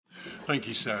Thank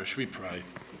you, Sarah. Should we pray?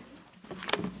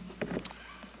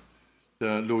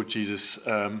 Lord Jesus,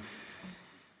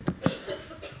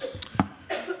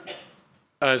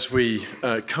 as we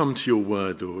come to your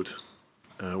word, Lord,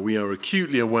 we are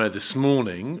acutely aware this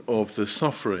morning of the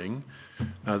suffering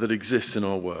that exists in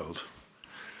our world.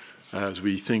 As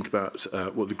we think about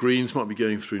what the Greens might be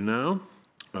going through now,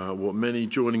 what many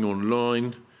joining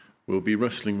online will be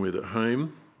wrestling with at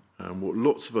home, and what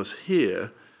lots of us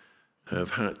here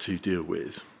have had to deal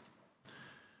with.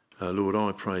 Lord,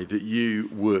 I pray that you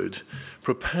would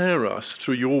prepare us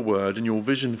through your word and your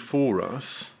vision for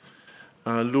us,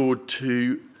 Lord,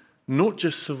 to not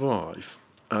just survive,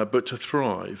 but to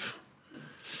thrive.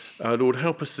 Lord,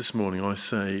 help us this morning, I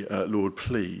say, Lord,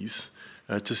 please,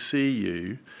 to see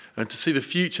you and to see the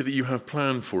future that you have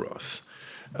planned for us.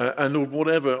 And Lord,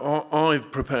 whatever I've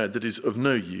prepared that is of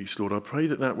no use, Lord, I pray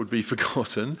that that would be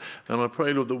forgotten. And I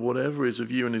pray, Lord, that whatever is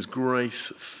of you and is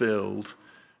grace-filled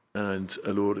and,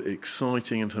 Lord,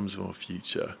 exciting in terms of our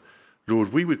future,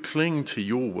 Lord, we would cling to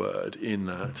your word in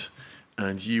that,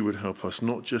 and you would help us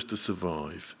not just to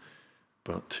survive,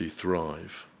 but to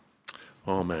thrive.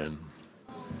 Amen.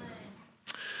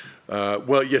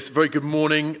 Well, yes, very good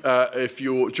morning. If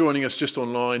you're joining us just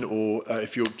online or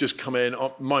if you've just come in,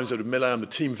 my name's Edward Miller, I'm the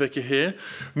team vicar here.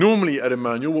 Normally at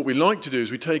Emmanuel, what we like to do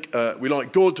is we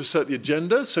like God to set the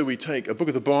agenda, so we take a book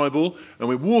of the Bible and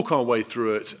we walk our way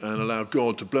through it and allow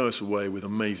God to blow us away with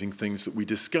amazing things that we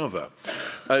discover.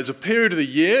 There's a period of the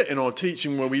year in our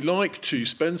teaching where we like to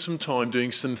spend some time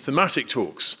doing some thematic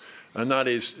talks. And that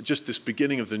is just this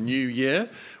beginning of the new year.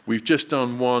 We've just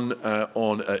done one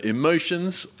on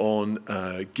emotions, on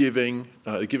Giving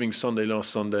Sunday last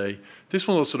Sunday. This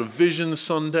one was sort of Vision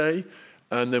Sunday.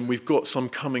 And then we've got some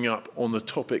coming up on the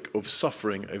topic of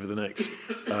suffering over the next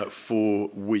 4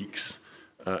 weeks,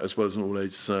 as well as an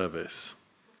all-age service.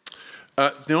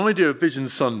 The idea of Vision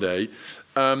Sunday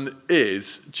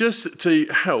is just to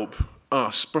help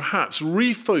us perhaps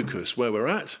refocus where we're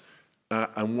at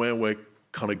and where we're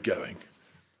kind of going.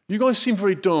 You guys seem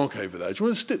very dark over there. Do you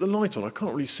want to stick the light on? I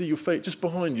can't really see your face. Just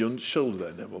behind you on the shoulder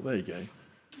there, Neville. There you go.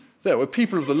 There, we're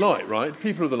people of the light, right?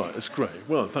 People of the light. That's great.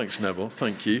 Well, thanks, Neville.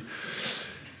 Thank you.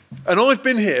 And I've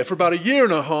been here for about 1.5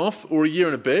 years or 1 year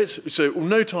and a bit, so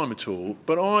no time at all.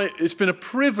 But it's been a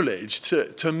privilege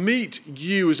to meet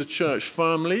you as a church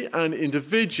family and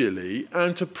individually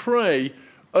and to pray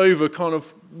over kind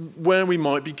of where we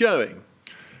might be going.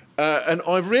 And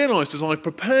I've realised as I've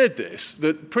prepared this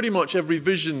that pretty much every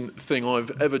vision thing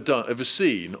I've ever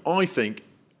seen, I think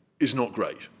is not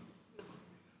great.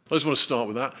 I just want to start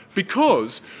with that.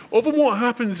 Because often what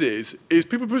happens is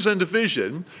people present a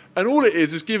vision and all it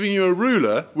is giving you a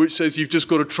ruler which says you've just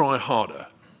got to try harder.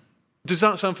 Does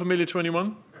that sound familiar to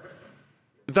anyone?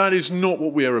 That is not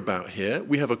what we are about here.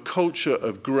 We have a culture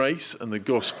of grace and the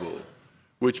gospel,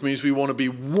 which means we want to be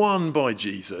won by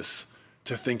Jesus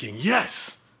to thinking,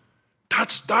 yes,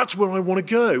 that's where I want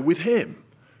to go with him.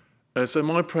 And so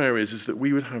my prayer is that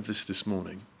we would have this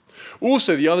morning.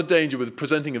 Also, the other danger with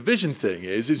presenting a vision thing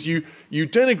is you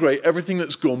denigrate everything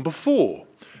that's gone before.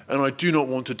 And I do not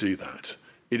want to do that.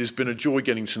 It has been a joy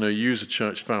getting to know you as a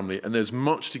church family, and there's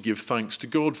much to give thanks to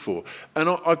God for. And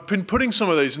I've been putting some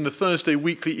of those in the Thursday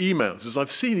weekly emails as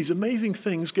I've seen these amazing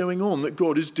things going on that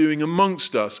God is doing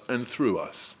amongst us and through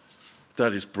us.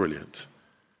 That is brilliant.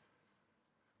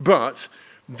 But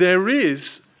there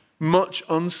is much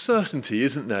uncertainty,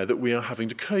 isn't there, that we are having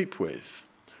to cope with,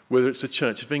 whether it's the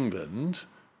Church of England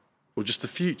or just the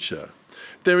future.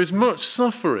 There is much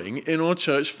suffering in our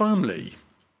church family.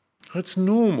 That's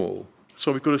normal. That's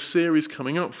why we've got a series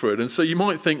coming up for it. And so you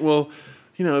might think, well,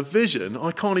 you know, a vision,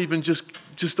 I can't even I'm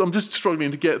just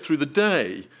struggling to get through the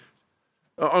day.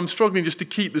 I'm struggling just to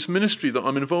keep this ministry that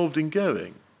I'm involved in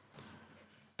going.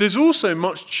 There's also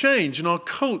much change in our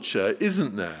culture,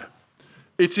 isn't there?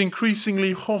 It's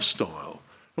increasingly hostile.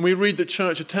 And we read that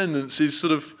church attendance is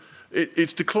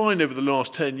it's declined over the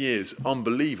last 10 years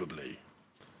unbelievably.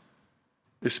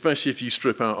 Especially if you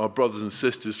strip out our brothers and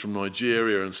sisters from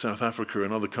Nigeria and South Africa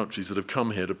and other countries that have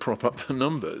come here to prop up the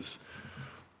numbers.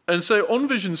 And so on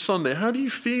Vision Sunday, how do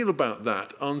you feel about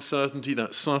that uncertainty,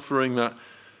 that suffering, that...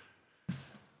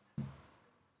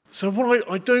 So what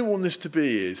I don't want this to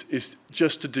be is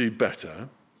just to do better.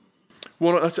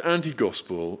 Well, that's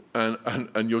anti-gospel,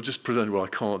 and you're just presenting, well, I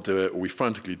can't do it, or we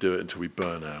frantically do it until we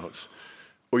burn out.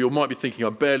 Or you might be thinking,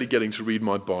 I'm barely getting to read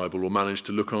my Bible or manage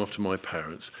to look after my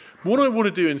parents. What I want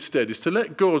to do instead is to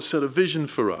let God set a vision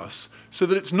for us so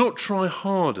that it's not try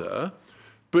harder,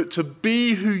 but to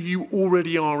be who you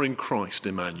already are in Christ,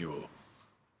 Emmanuel.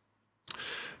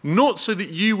 Not so that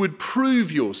you would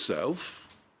prove yourself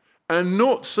and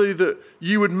not so that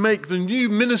you would make the new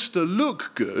minister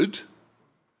look good,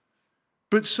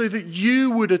 but so that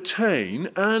you would attain,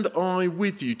 and I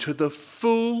with you, to the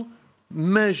full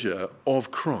measure of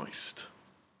Christ.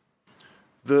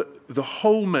 The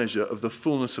whole measure of the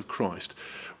fullness of Christ.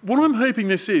 What I'm hoping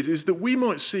this is that we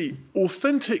might see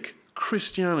authentic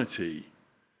Christianity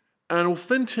and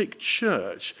authentic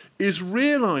church is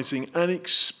realizing and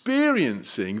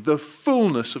experiencing the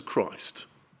fullness of Christ.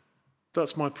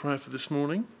 That's my prayer for this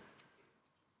morning.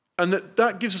 And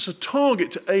that gives us a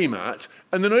target to aim at.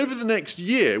 And then over the next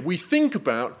year, we think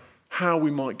about how we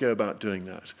might go about doing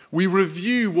that. We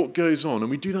review what goes on,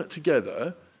 and we do that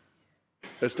together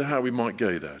as to how we might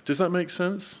go there. Does that make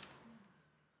sense?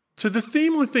 So the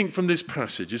theme, I think, from this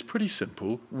passage is pretty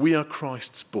simple. We are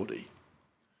Christ's body.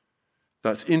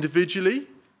 That's individually,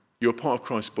 you're part of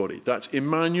Christ's body. That's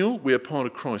Emmanuel, we are part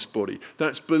of Christ's body.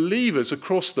 That's believers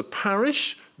across the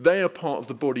parish, they are part of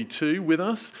the body too with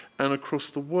us, and across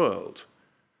the world.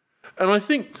 And I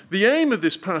think the aim of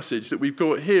this passage that we've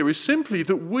got here is simply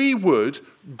that we would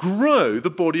grow the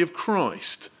body of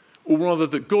Christ, or rather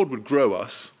that God would grow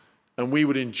us, and we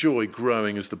would enjoy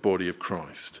growing as the body of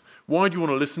Christ. Why do you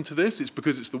want to listen to this? It's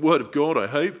because it's the word of God, I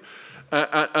hope.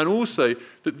 And also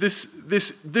that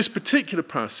this particular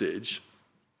passage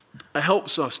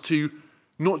helps us to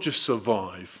not just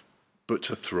survive, but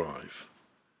to thrive.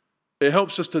 It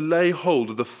helps us to lay hold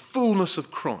of the fullness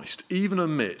of Christ, even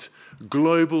amid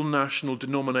global, national,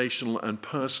 denominational, and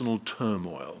personal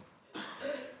turmoil.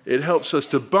 It helps us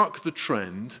to buck the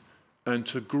trend and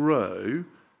to grow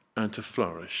and to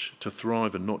flourish, to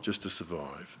thrive and not just to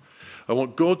survive. I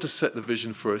want God to set the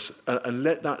vision for us and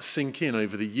let that sink in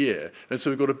over the year. And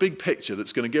so we've got a big picture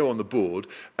that's going to go on the board,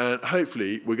 and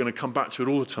hopefully we're going to come back to it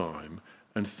all the time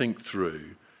and think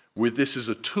through with this as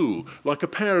a tool, like a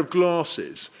pair of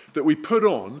glasses that we put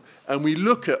on and we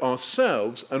look at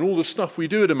ourselves and all the stuff we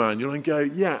do at Emmanuel and go,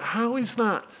 yeah, how is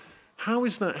that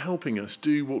helping us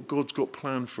do what God's got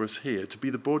planned for us here, to be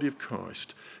the body of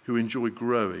Christ who enjoy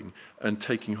growing and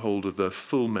taking hold of the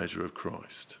full measure of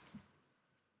Christ?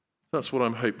 That's what I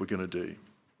hope we're going to do.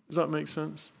 Does that make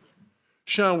sense?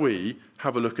 Shall we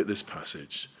have a look at this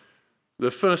passage?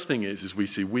 The first thing is we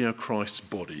see we are Christ's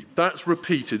body. That's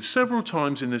repeated several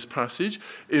times in this passage,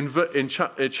 in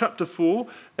chapter 4,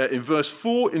 in verse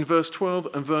 4, in verse 12,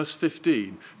 and verse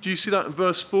 15. Do you see that in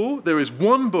verse 4? There is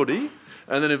one body,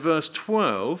 and then in verse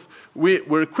 12,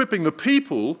 we're equipping the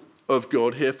people of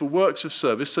God here for works of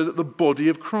service so that the body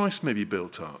of Christ may be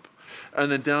built up. And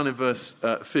then down in verse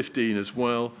 15 as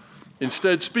well,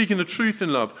 instead, speaking the truth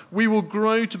in love, we will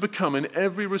grow to become in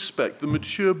every respect the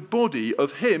mature body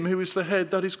of him who is the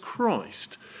head, that is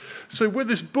Christ. So with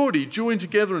this body joined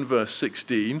together in verse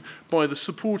 16 by the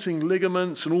supporting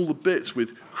ligaments and all the bits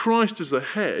with Christ as the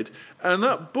head, and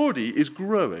that body is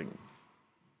growing.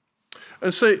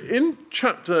 And so in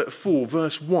chapter 4,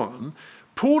 verse 1,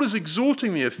 Paul is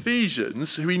exhorting the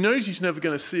Ephesians, who he knows he's never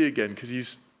going to see again because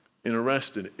he's in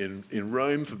arrest in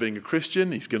Rome for being a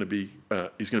Christian. He's going to be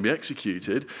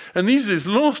executed. And these are his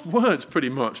last words, pretty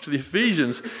much, to the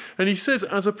Ephesians. And he says,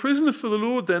 as a prisoner for the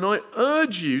Lord, then, I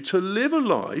urge you to live a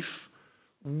life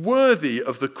worthy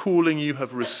of the calling you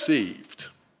have received.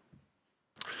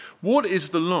 What is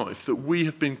the life that we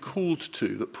have been called to,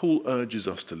 that Paul urges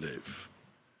us to live?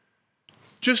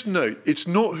 Just note, it's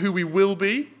not who we will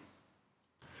be.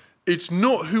 It's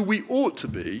not who we ought to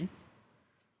be.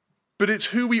 But it's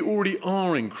who we already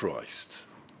are in Christ.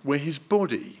 We're his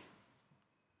body.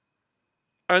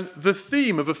 And the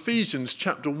theme of Ephesians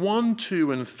chapter 1,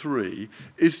 2, and 3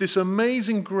 is this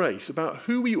amazing grace about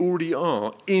who we already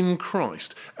are in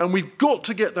Christ. And we've got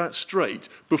to get that straight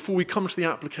before we come to the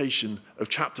application of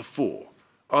chapter 4.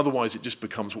 Otherwise, it just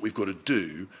becomes what we've got to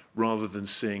do rather than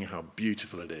seeing how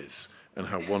beautiful it is and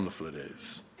how wonderful it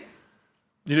is.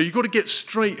 You know, you've got to get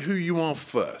straight who you are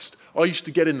first. I used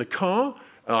to get in the car,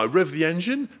 I rev the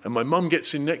engine, and my mum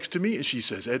gets in next to me, and she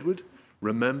says, Edward,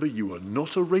 remember, you are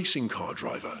not a racing car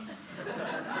driver.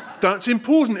 That's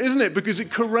important, isn't it? Because it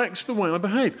corrects the way I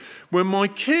behave. When my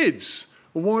kids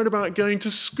are worried about going to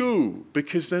school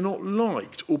because they're not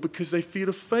liked or because they feel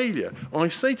a failure, I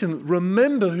say to them,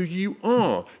 remember who you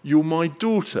are. You're my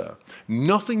daughter.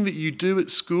 Nothing that you do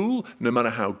at school, no matter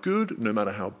how good, no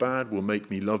matter how bad, will make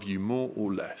me love you more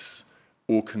or less,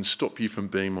 or can stop you from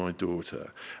being my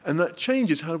daughter. And that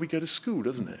changes how we go to school,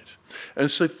 doesn't it? And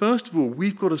so first of all,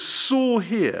 we've got to soar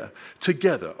here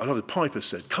together. I love it. Piper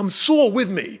said, come soar with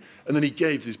me. And then he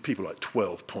gave these people like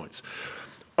 12 points.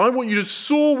 I want you to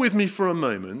soar with me for a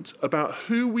moment about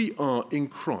who we are in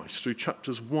Christ through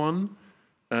chapters 1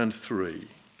 and 3.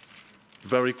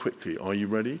 very quickly. Are you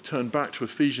ready? Turn back to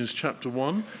Ephesians chapter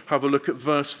 1. Have a look at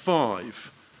verse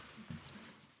 5.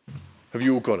 Have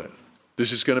you all got it?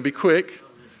 This is going to be quick.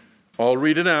 I'll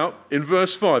read it out. In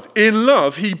verse 5, in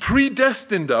love, he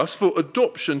predestined us for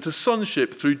adoption to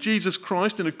sonship through Jesus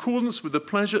Christ in accordance with the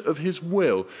pleasure of his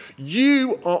will.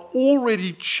 You are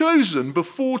already chosen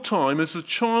before time as a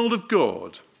child of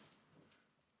God.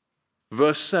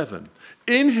 Verse 7,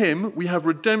 in him we have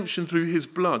redemption through his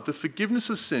blood, the forgiveness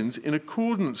of sins in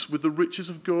accordance with the riches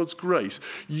of God's grace.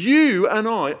 You and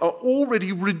I are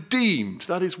already redeemed.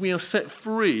 That is, we are set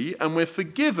free and we're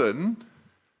forgiven.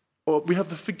 Or we have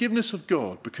the forgiveness of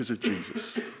God because of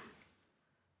Jesus.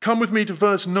 Come with me to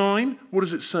verse 9. What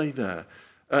does it say there?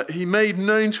 He made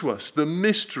known to us the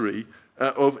mystery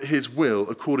of his will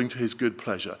according to his good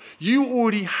pleasure. You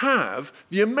already have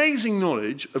the amazing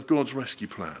knowledge of God's rescue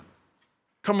plan.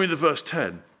 Come with me to verse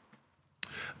 10.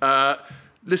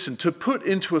 Listen, to put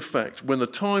into effect when the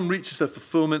time reaches their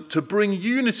fulfillment, to bring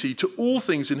unity to all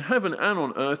things in heaven and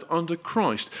on earth under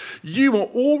Christ. You are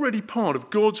already part of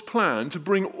God's plan to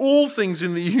bring all things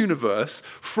in the universe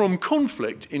from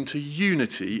conflict into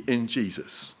unity in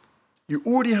Jesus. You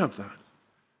already have that.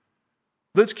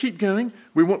 Let's keep going.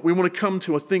 We want to come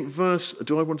to, I think, verse,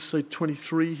 do I want to say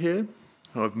 23 here?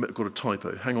 Oh, I've got a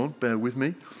typo. Hang on, bear with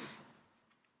me.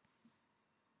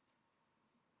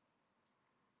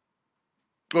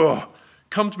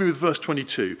 Come to me with verse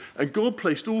 22. And God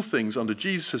placed all things under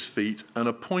Jesus' feet and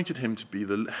appointed him to be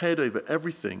the head over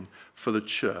everything for the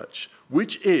church,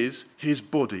 which is his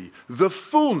body, the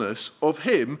fullness of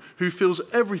him who fills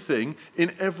everything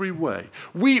in every way.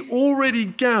 We already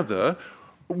gather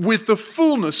with the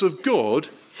fullness of God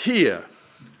here.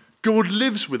 God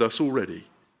lives with us already.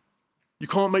 You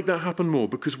can't make that happen more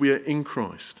because we are in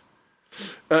Christ.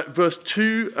 Chapter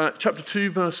 2,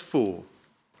 verse 4.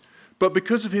 But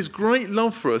because of his great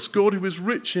love for us, God, who is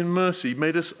rich in mercy,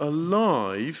 made us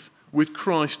alive with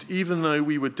Christ, even though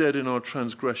we were dead in our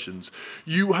transgressions.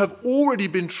 You have already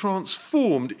been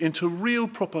transformed into real,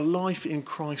 proper life in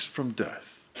Christ from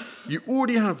death. You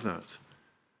already have that.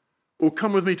 Or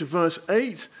come with me to verse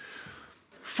 8.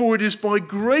 For it is by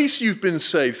grace you've been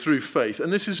saved through faith,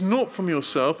 and this is not from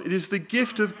yourself, it is the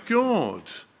gift of God,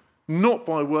 not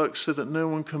by works, so that no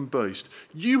one can boast.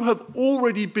 You have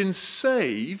already been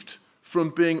saved from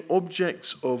being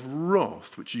objects of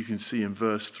wrath, which you can see in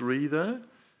verse 3 there,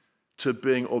 to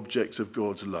being objects of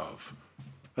God's love.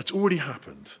 That's already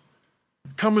happened.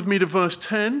 Come with me to verse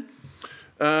 10.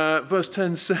 Verse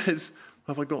 10 says,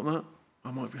 have I got that?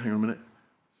 Hang on a minute.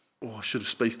 Oh, I should have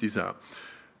spaced these out.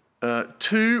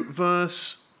 2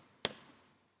 verse...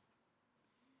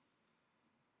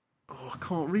 Oh, I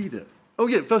can't read it. Oh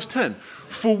yeah, verse 10.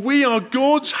 For we are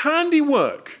God's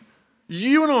handiwork.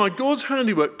 You and I, God's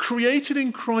handiwork, created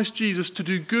in Christ Jesus to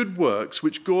do good works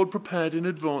which God prepared in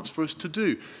advance for us to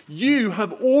do. You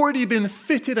have already been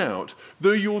fitted out,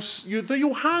 though your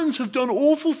hands have done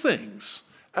awful things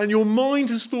and your mind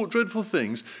has thought dreadful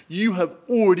things, you have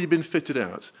already been fitted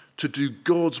out to do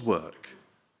God's work.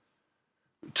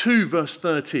 2 verse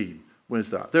 13, where's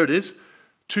that? There it is.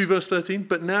 2 verse 13,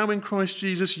 but now in Christ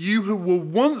Jesus, you who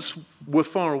once were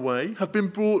far away have been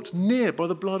brought near by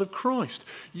the blood of Christ.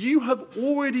 You have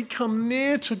already come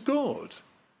near to God.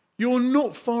 You're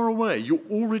not far away, you're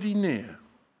already near.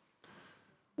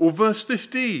 Or verse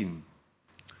 15,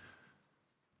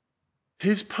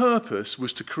 his purpose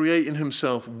was to create in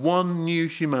himself one new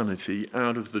humanity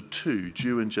out of the two,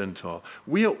 Jew and Gentile.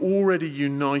 We are already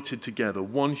united together,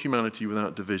 one humanity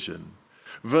without division.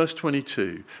 Verse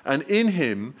 22, and in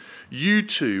him you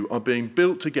two are being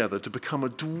built together to become a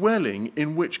dwelling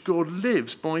in which God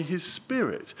lives by his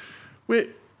Spirit. We're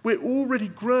already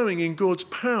growing in God's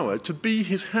power to be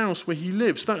his house where he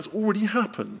lives. That's already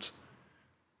happened.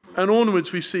 And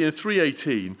onwards we see in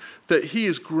 3:18 that he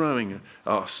is growing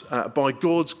us by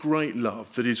God's great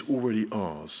love that is already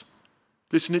ours.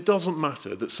 Listen, it doesn't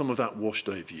matter that some of that washed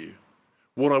over you.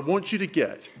 What I want you to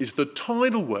get is the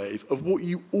tidal wave of what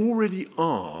you already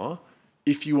are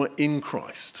if you are in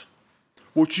Christ.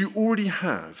 What you already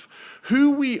have.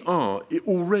 Who we are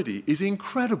already is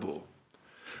incredible.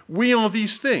 We are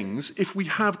these things if we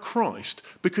have Christ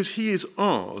because he is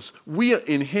ours. We are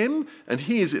in him and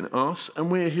he is in us and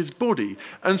we're his body.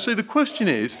 And so the question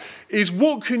is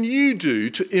what can you do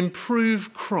to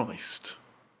improve Christ?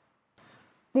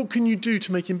 What can you do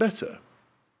to make him better?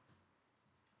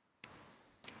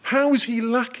 How is he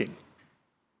lacking?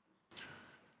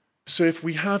 So if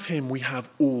we have him, we have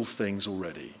all things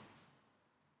already.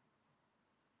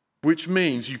 which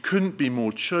means you couldn't be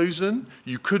more chosen,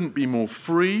 you couldn't be more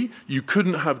free, you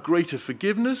couldn't have greater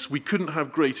forgiveness, we couldn't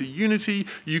have greater unity,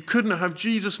 you couldn't have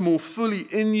Jesus more fully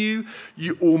in you,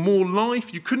 or more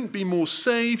life, you couldn't be more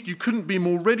saved, you couldn't be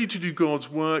more ready to do God's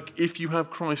work if you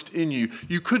have Christ in you.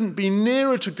 You couldn't be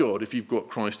nearer to God if you've got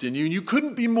Christ in you, and you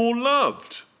couldn't be more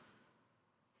loved.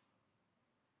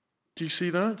 Do you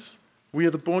see that? We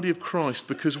are the body of Christ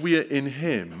because we are in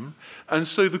him. And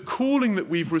so the calling that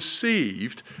we've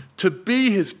received to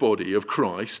be his body of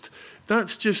Christ, we're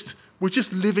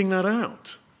just living that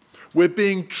out. We're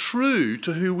being true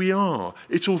to who we are.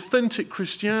 It's authentic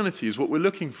Christianity is what we're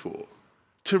looking for,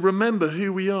 to remember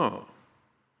who we are.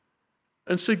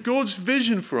 And so God's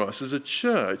vision for us as a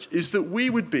church is that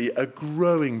we would be a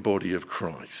growing body of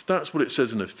Christ. That's what it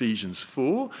says in Ephesians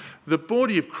 4. The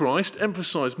body of Christ,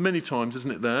 emphasized many times,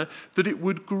 isn't it there, that it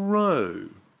would grow.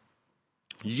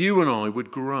 You and I would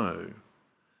grow.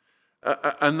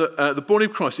 And the body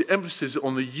of Christ, it emphasizes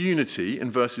on the unity in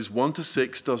verses 1 to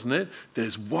 6, doesn't it?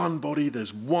 There's one body,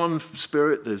 there's one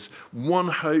spirit, there's one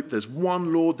hope, there's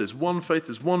one Lord, there's one faith,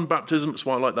 there's one baptism. That's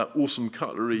why I like that awesome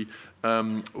Cutlery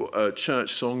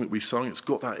church song that we sung. It's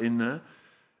got that in there.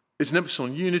 It's an emphasis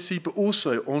on unity, but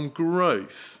also on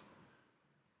growth.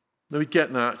 Now we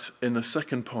get that in the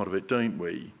second part of it, don't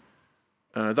we?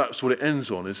 That's what it ends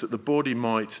on, is that the body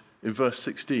might, in verse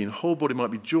 16, the whole body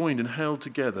might be joined and held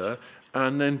together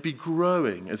and then be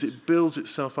growing as it builds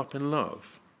itself up in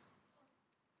love.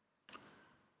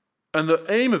 And the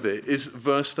aim of it is,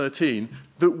 verse 13,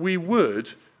 that we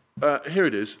would, here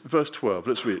it is, verse 12,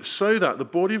 let's read it, so that the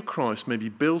body of Christ may be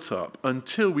built up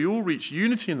until we all reach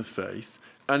unity in the faith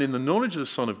and in the knowledge of the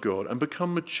Son of God and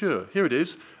become mature. Here it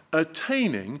is,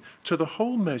 attaining to the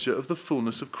whole measure of the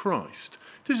fullness of Christ.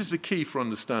 This is the key for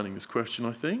understanding this question,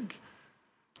 I think.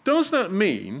 Does that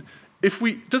mean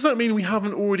we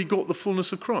haven't already got the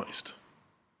fullness of Christ?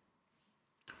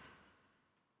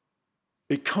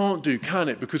 It can't do, can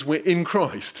it? Because we're in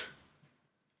Christ.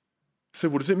 So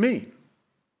what does it mean?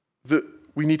 That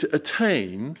we need to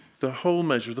attain the whole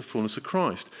measure of the fullness of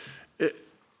Christ.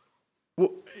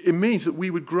 It means that we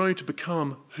would grow to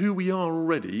become who we are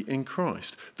already in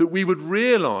Christ. That we would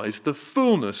realize the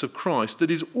fullness of Christ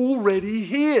that is already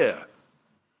here.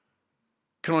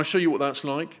 Can I show you what that's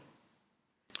like?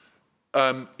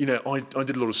 I did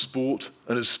a lot of sport,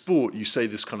 and as sport, you say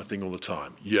this kind of thing all the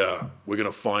time. Yeah, we're going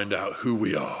to find out who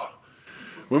we are.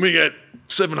 When we get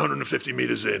 750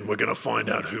 meters in, we're going to find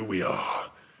out who we are.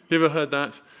 You ever heard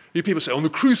that? People say, on the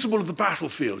crucible of the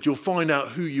battlefield, you'll find out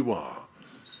who you are.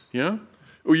 Yeah?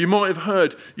 Or you might have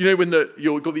heard, when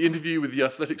you've got the interview with the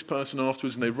athletics person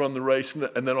afterwards and they run the race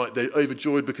and they're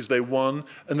overjoyed because they won.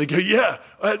 And they go, yeah,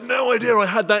 I had no idea I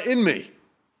had that in me.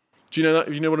 Do you know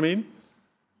that? You know what I mean?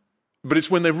 But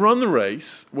it's when they've run the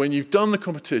race, when you've done the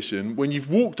competition, when you've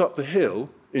walked up the hill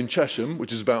in Chesham,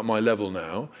 which is about my level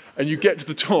now, and you get to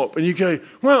the top and you go,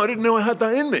 wow, I didn't know I had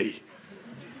that in me.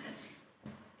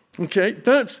 Okay,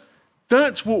 that's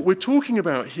what we're talking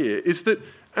about here, is that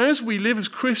as we live as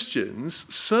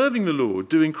Christians, serving the Lord,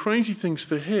 doing crazy things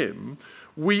for him,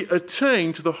 we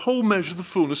attain to the whole measure of the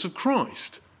fullness of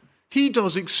Christ. He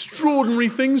does extraordinary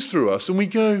things through us, and we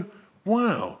go,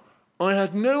 wow, I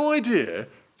had no idea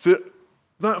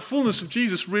that fullness of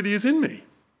Jesus really is in me.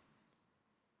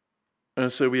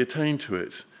 And so we attain to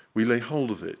it, we lay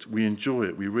hold of it, we enjoy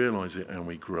it, we realize it, and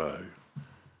we grow.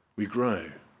 We grow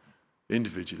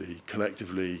individually,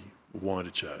 collectively, wider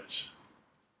church.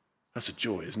 That's a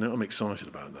joy, isn't it? I'm excited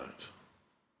about that.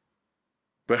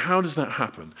 But how does that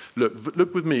happen?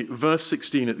 Look with me, verse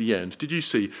 16 at the end. Did you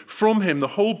see? From him, the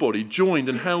whole body, joined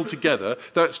and held together,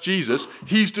 that's Jesus,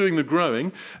 he's doing the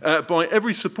growing, by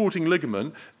every supporting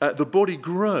ligament, the body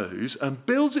grows and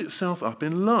builds itself up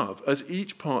in love as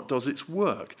each part does its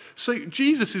work. So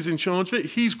Jesus is in charge of it,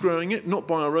 he's growing it, not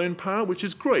by our own power, which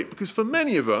is great, because for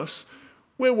many of us,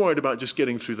 we're worried about just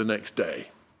getting through the next day.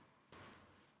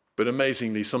 But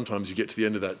amazingly, sometimes you get to the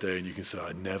end of that day and you can say,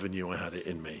 I never knew I had it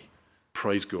in me.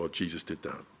 Praise God, Jesus did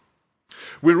that.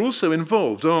 We're also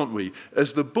involved, aren't we,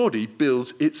 as the body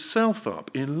builds itself up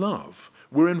in love.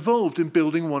 We're involved in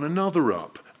building one another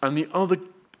up and the other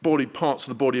parts of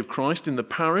the body of Christ in the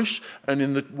parish and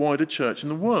in the wider church in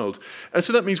the world. And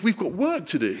so that means we've got work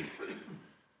to do.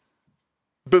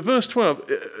 But verse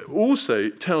 12 also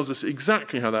tells us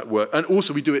exactly how that works. And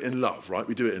also we do it in love, right?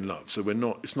 We do it in love. So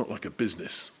it's not like a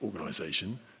business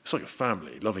organization. It's like a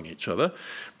family loving each other.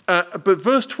 But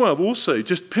verse 12 also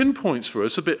just pinpoints for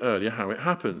us a bit earlier how it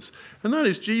happens. And that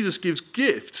is Jesus gives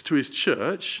gifts to his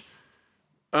church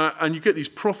And you get these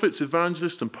prophets,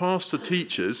 evangelists, and pastor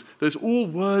teachers. There's all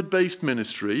word-based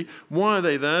ministry. Why are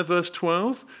they there? Verse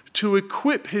 12, to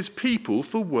equip his people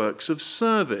for works of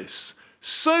service,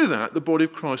 so that the body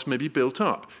of Christ may be built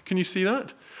up. Can you see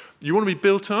that? You want to be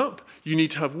built up? You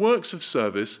need to have works of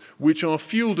service which are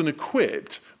fueled and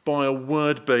equipped by a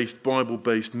word-based,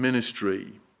 Bible-based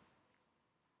ministry.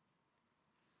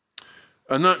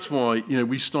 And that's why,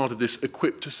 we started this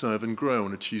Equip to Serve and Grow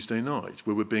on a Tuesday night,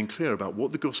 where we're being clear about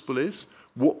what the gospel is,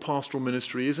 what pastoral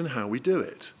ministry is, and how we do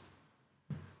it.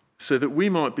 So that we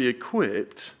might be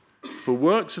equipped for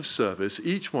works of service,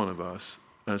 each one of us,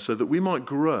 so that we might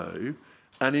grow,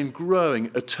 and in growing,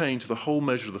 attain to the whole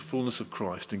measure of the fullness of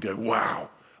Christ and go, wow,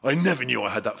 I never knew I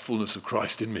had that fullness of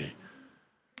Christ in me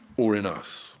or in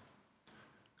us.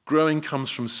 Growing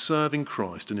comes from serving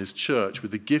Christ and his church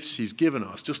with the gifts he's given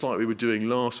us, just like we were doing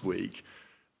last week.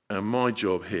 And my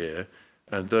job here,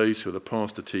 and those who are the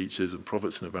pastor teachers and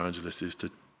prophets and evangelists, is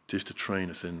to train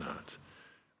us in that.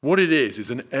 What it is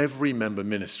an every member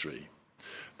ministry.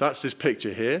 That's this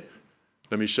picture here.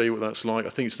 Let me show you what that's like. I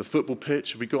think it's the football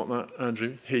pitch. Have we got that,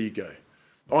 Andrew? Here you go.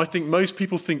 I think most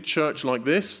people think church like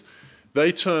this.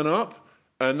 They turn up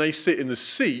and they sit in the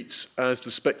seats as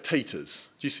the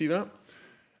spectators. Do you see that?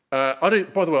 By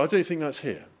the way, I don't think that's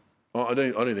here. I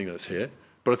don't think that's here.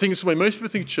 But I think it's the way most people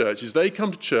think of church is they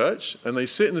come to church and they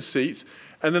sit in the seats,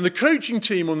 and then the coaching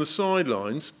team on the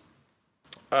sidelines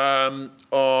who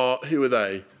are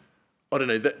they? I don't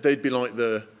know. They'd be like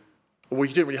well,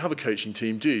 you don't really have a coaching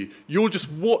team, do you? You're just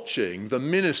watching the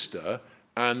minister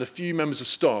and the few members of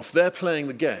staff. They're playing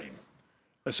the game.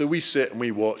 And so we sit and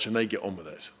we watch and they get on with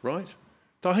it, right?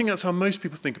 I think that's how most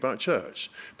people think about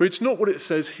church. But it's not what it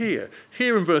says here.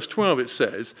 Here in verse 12 it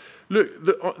says, look,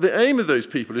 the aim of those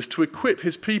people is to equip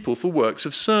his people for works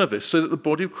of service so that the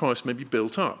body of Christ may be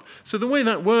built up. So the way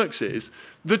that works is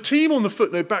the team on the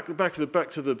footnote, back to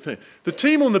the thing. The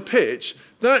team on the pitch,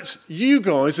 that's you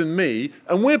guys and me,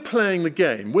 and we're playing the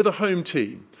game. We're the home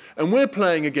team. And we're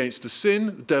playing against the sin,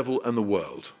 the devil, and the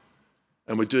world.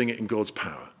 And we're doing it in God's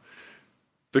power.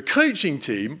 The coaching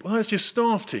team, well, that's your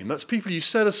staff team. That's people you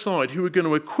set aside who are going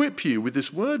to equip you with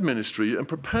this word ministry and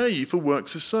prepare you for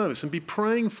works of service and be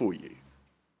praying for you.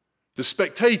 The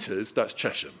spectators, that's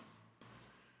Chesham.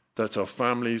 That's our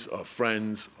families, our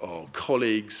friends, our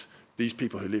colleagues, these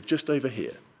people who live just over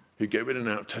here, who go in and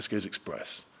out of Tesco's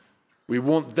Express. We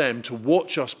want them to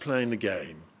watch us playing the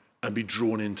game and be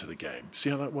drawn into the game. See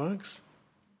how that works?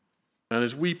 And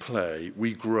as we play,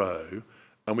 we grow,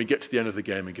 and we get to the end of the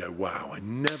game and go, wow, I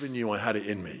never knew I had it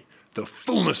in me. The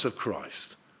fullness of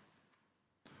Christ.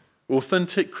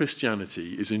 Authentic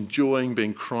Christianity is enjoying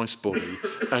being Christ's body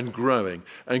and growing.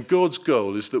 And God's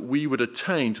goal is that we would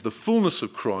attain to the fullness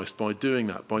of Christ by doing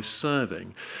that, by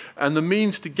serving. And the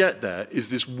means to get there is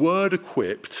this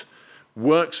word-equipped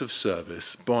works of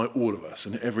service by all of us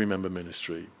and every member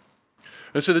ministry.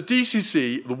 And so the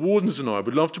DCC, the wardens and I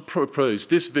would love to propose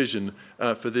this vision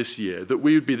for this year, that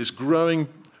we would be this growing,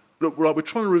 look, we're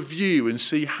trying to review and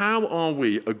see how are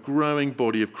we a growing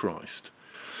body of Christ.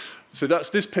 So that's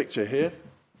this picture here.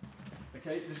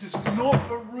 Okay, this is not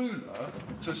a ruler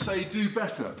to say do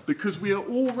better, because we are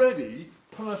already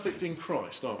perfect in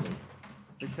Christ, aren't we?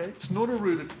 Okay, it's not a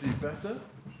ruler to do better.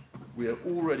 We are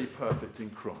already perfect in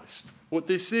Christ. What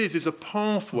this is a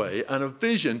pathway and a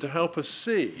vision to help us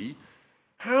see,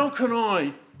 how can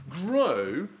I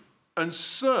grow and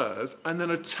serve and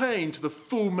then attain to the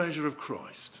full measure of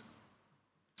Christ?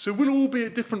 So we'll all be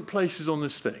at different places on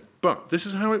this thing, but this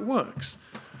is how it works.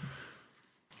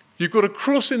 You've got a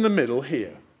cross in the middle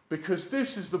here, because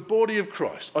this is the body of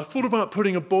Christ. I thought about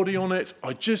putting a body on it.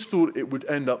 I just thought it would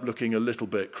end up looking a little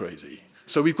bit crazy.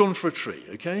 So we've gone for a tree,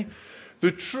 okay?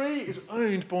 The tree is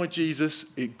owned by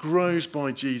Jesus. It grows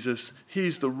by Jesus.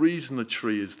 He's the reason the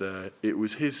tree is there. It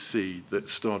was his seed that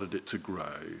started it to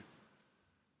grow.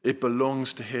 It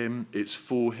belongs to him. It's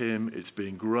for him. It's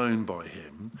being grown by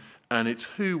him. And it's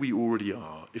who we already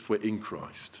are if we're in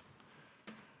Christ.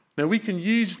 Now, we can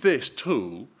use this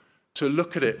tool to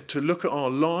look at it, to look at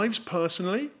our lives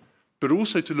personally, but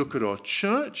also to look at our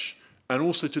church and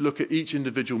also to look at each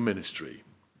individual ministry.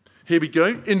 Here we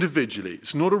go, individually.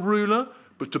 It's not a ruler,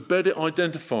 but to better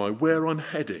identify where I'm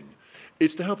heading.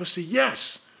 It's to help us see,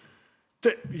 yes,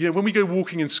 that, when we go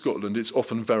walking in Scotland, it's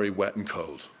often very wet and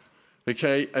cold.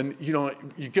 Okay, and you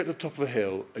get to the top of a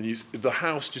hill and the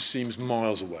house just seems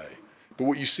miles away. But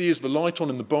what you see is the light on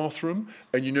in the bathroom,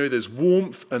 and there's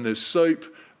warmth and there's soap.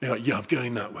 You're like, yeah, I'm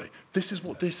going that way. This is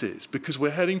what this is, because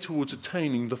we're heading towards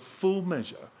attaining the full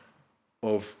measure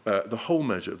of the whole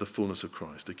measure of the fullness of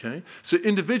Christ, okay? So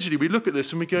individually, we look at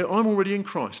this and we go, I'm already in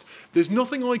Christ. There's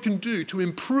nothing I can do to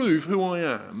improve who I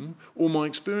am or my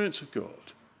experience of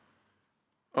God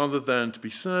other than to be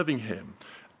serving him,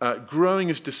 growing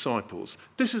as disciples.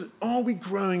 Are we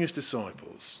growing as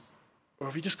disciples? Or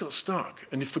have we just got stuck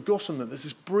and you've forgotten that there's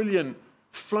this brilliant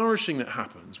flourishing that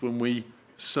happens when we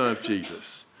serve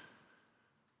Jesus?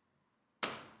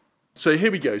 So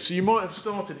here we go. So you might have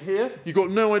started here. You've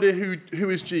got no idea who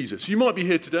is Jesus. You might be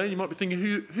here today and you might be thinking,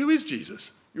 who is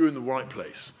Jesus? You're in the right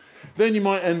place. Then you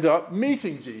might end up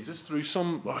meeting Jesus through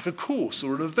like a course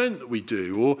or an event that we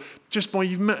do, or just by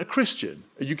you've met a Christian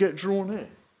and you get drawn in.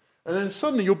 And then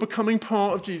suddenly you're becoming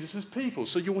part of Jesus' people.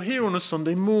 So you're here on a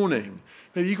Sunday morning.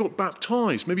 Maybe you got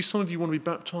baptized. Maybe some of you want to be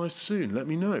baptized soon. Let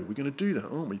me know. We're going to do that,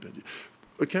 aren't we?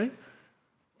 Okay?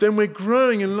 Then we're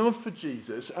growing in love for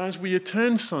Jesus as we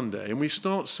attend Sunday and we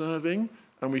start serving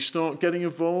and we start getting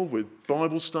involved with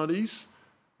Bible studies.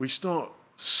 We start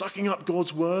sucking up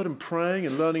God's word and praying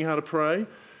and learning how to pray.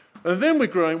 And then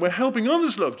we're helping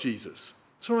others love Jesus.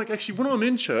 So actually, when I'm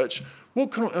in church,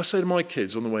 what can I say to my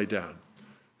kids on the way down?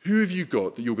 Who have you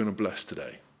got that you're going to bless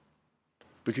today?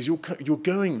 Because you're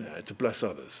going there to bless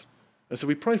others. And so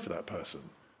we pray for that person.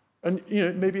 And,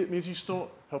 maybe it means you start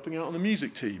helping out on the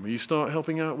music team, or you start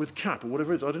helping out with CAP, or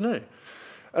whatever it is, I don't know.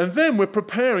 And then we're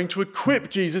preparing to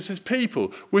equip Jesus'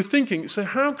 people. We're thinking, so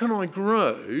how can I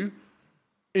grow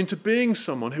into being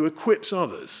someone who equips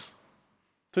others?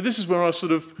 So this is where our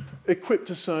sort of equip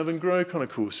to serve and grow kind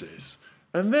of course is.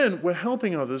 And then we're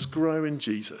helping others grow in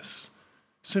Jesus.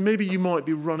 So maybe you might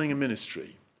be running a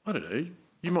ministry. I don't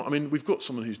know. We've got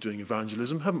someone who's doing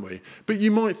evangelism, haven't we? But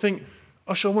you might think,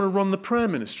 I want to run the prayer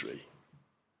ministry.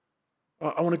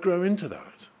 I want to grow into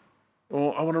that.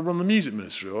 Or I want to run the music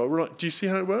ministry. Do you see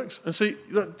how it works? And see,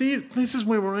 this is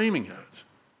where we're aiming at.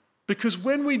 Because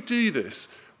when we do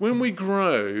this, when we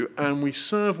grow and we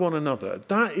serve one another,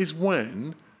 that is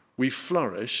when we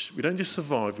flourish. We don't just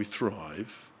survive, we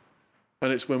thrive.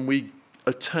 And it's when we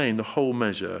attain the whole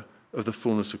measure of the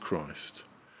fullness of Christ.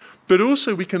 But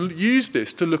also we can use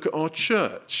this to look at our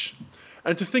church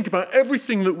and to think about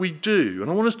everything that we do. And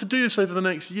I want us to do this over the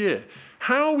next year.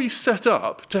 How are we set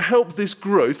up to help this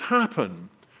growth happen?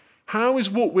 How is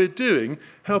what we're doing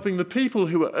helping the people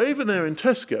who are over there in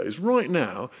Tesco's right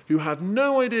now who have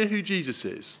no idea who Jesus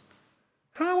is?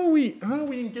 How are we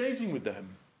engaging with them?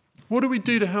 What do we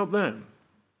do to help them?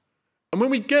 And when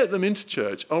we get them into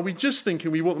church, are we just thinking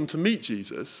we want them to meet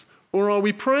Jesus, or are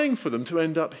we praying for them to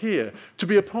end up here, to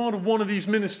be a part of one of these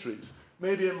ministries?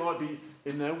 Maybe it might be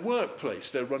in their workplace,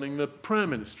 they're running the prayer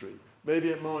ministry. Maybe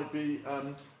it might be at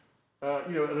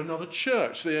another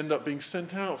church, they end up being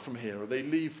sent out from here, or they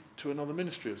leave to another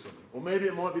ministry or something. Or maybe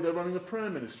it might be they're running the prayer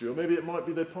ministry, or maybe it might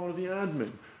be they're part of the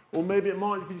admin, or maybe it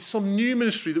might be some new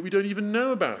ministry that we don't even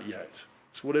know about yet.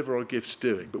 It's whatever our gift's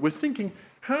doing. But we're thinking,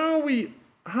 how are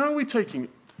we taking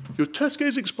your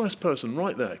Tesco's Express person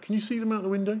right there? Can you see them out the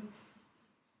window?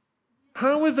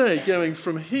 How are they going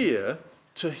from here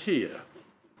to here?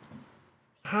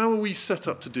 How are we set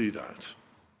up to do that?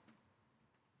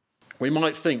 We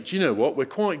might think, do you know what? We're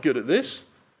quite good at this.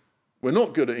 We're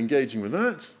not good at engaging with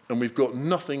that. And we've got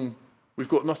nothing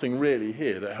really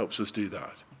here that helps us do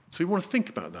that. So we want to think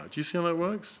about that. Do you see how that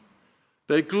works?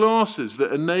 They're glasses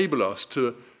that enable us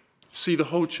to see the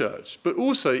whole church, but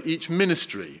also each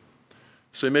ministry.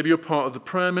 So maybe you're part of the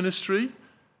prayer ministry.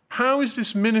 How is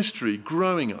this ministry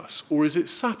growing us, or is it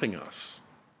sapping us?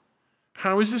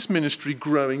 How is this ministry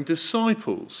growing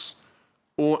disciples?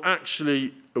 Or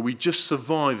actually, are we just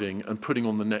surviving and putting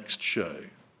on the next show?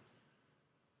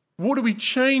 What do we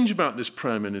change about this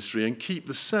prayer ministry and keep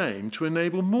the same to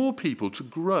enable more people to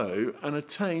grow and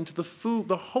attain to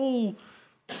the whole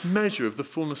measure of the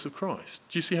fullness of Christ?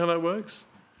 Do you see how that works?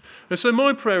 And so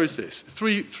my prayer is this,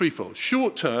 threefold.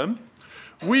 Short term,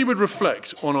 we would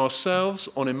reflect on ourselves,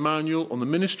 on Emmanuel, on the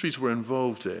ministries we're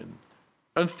involved in,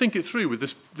 and think it through with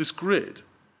this grid,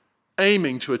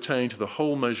 aiming to attain to the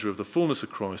whole measure of the fullness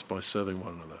of Christ by serving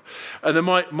one another. And then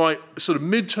my sort of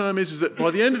midterm is that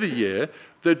by the end of the year,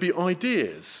 there'd be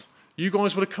ideas. You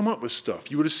guys would have come up with stuff.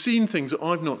 You would have seen things that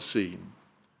I've not seen.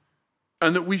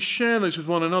 And that we share those with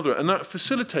one another. And that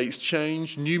facilitates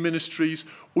change, new ministries,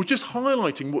 or just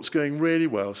highlighting what's going really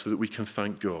well so that we can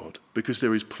thank God, because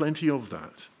there is plenty of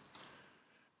that.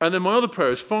 And then my other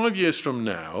prayer is 5 years from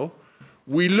now,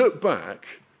 we look back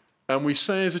and we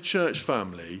say as a church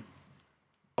family,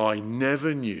 I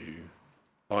never knew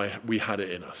we had it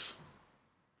in us.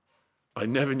 I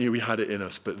never knew we had it in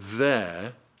us, but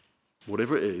there,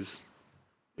 whatever it is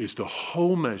the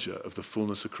whole measure of the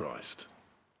fullness of Christ.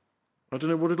 I don't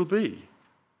know what it'll be.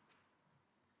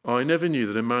 I never knew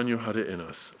that Emmanuel had it in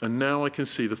us, and now I can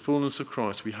see the fullness of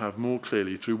Christ we have more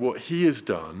clearly through what he has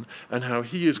done and how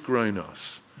he has grown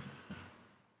us.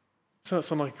 Does that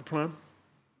sound like a plan?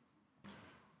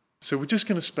 So we're just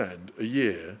going to spend a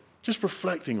year just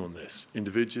reflecting on this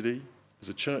individually, as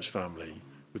a church family,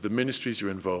 with the ministries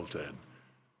you're involved in.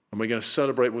 And we're going to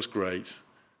celebrate what's great.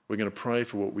 We're going to pray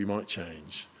for what we might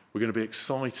change. We're going to be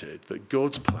excited that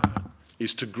God's plan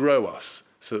is to grow us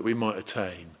so that we might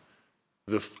attain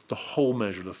the whole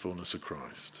measure of the fullness of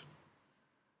Christ.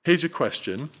 Here's your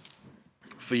question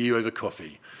for you over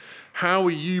coffee. How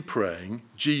are you praying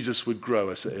Jesus would grow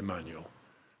us at Emmanuel?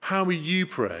 How are you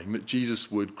praying that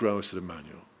Jesus would grow us at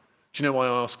Emmanuel? Do you know why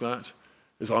I ask that?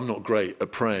 Is I'm not great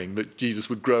at praying that Jesus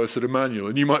would grow us at Emmanuel.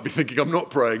 And you might be thinking, I'm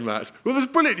not praying that. Well,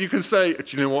 that's brilliant. You can say, do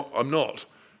you know what? I'm not.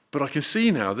 But I can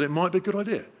see now that it might be a good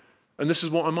idea. And this is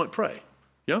what I might pray.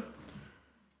 Yeah?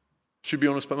 Should be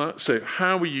honest about that. So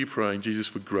how are you praying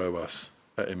Jesus would grow us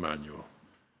at Emmanuel?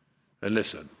 And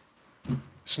listen,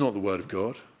 it's not the word of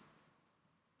God.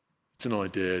 It's an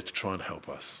idea to try and help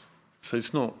us. So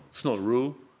it's not a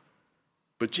rule,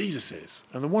 but Jesus is.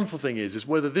 And the wonderful thing is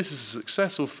whether this is a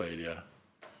success or failure,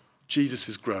 Jesus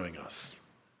is growing us.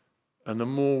 And the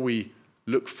more we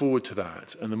look forward to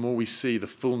that, and the more we see the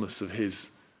fullness of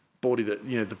his body, that,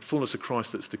 you know, the fullness of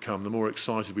Christ that's to come, the more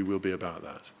excited we will be about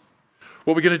that.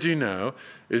 What we're going to do now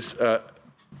is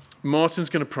Martin's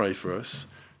going to pray for us.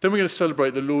 Then we're going to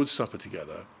celebrate the Lord's Supper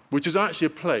together, which is actually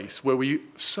a place where we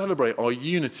celebrate our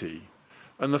unity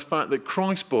and the fact that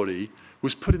Christ's body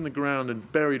was put in the ground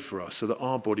and buried for us so that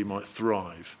our body might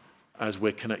thrive as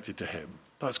we're connected to him.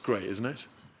 That's great, isn't it?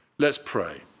 Let's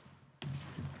pray.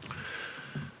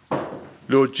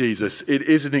 Lord Jesus, it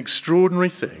is an extraordinary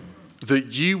thing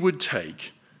that you would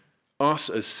take us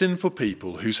as sinful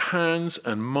people whose hands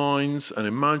and minds and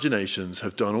imaginations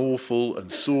have done awful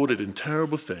and sordid and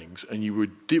terrible things, and you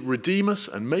would redeem us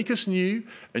and make us new,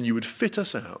 and you would fit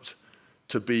us out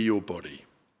to be your body.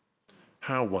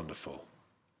 How wonderful.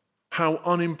 How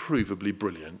unimprovably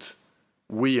brilliant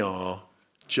we are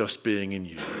just being in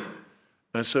you.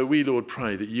 And so we, Lord,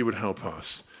 pray that you would help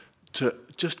us to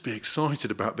just be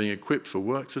excited about being equipped for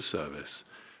works of service,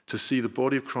 to see the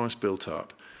body of Christ built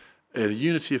up, in a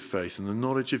unity of faith and the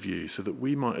knowledge of you, so that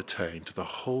we might attain to the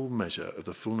whole measure of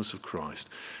the fullness of Christ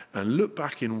and look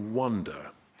back in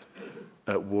wonder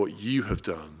at what you have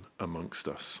done amongst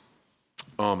us.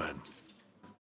 Amen.